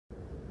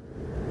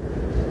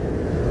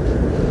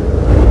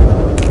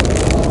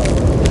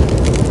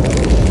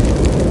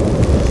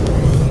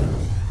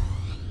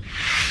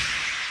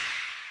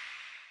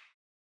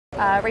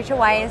Rachel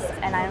Weiss,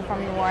 and I'm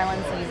from New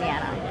Orleans,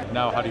 Louisiana.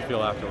 Now, how do you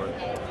feel afterward?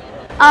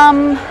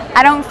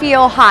 I don't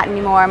feel hot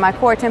anymore. My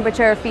core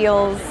temperature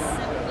feels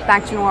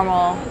back to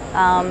normal.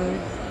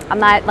 I'm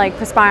not like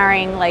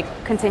perspiring like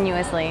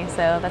continuously,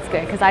 so that's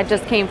good because I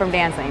just came from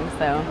dancing.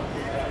 So,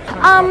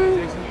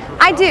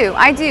 I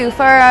do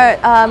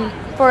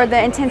for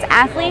the intense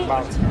athlete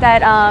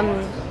that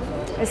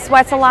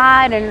sweats a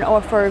lot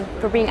or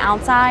for being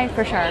outside,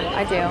 for sure,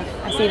 I do.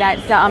 I see that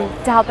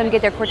to help them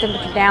get their core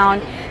temperature down,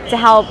 to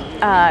help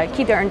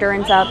keep their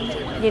endurance up,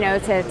 you know,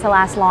 to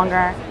last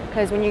longer.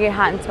 Because when you get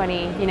hot and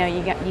sweaty, you know,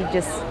 you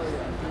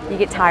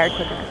get tired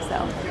quicker.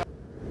 So.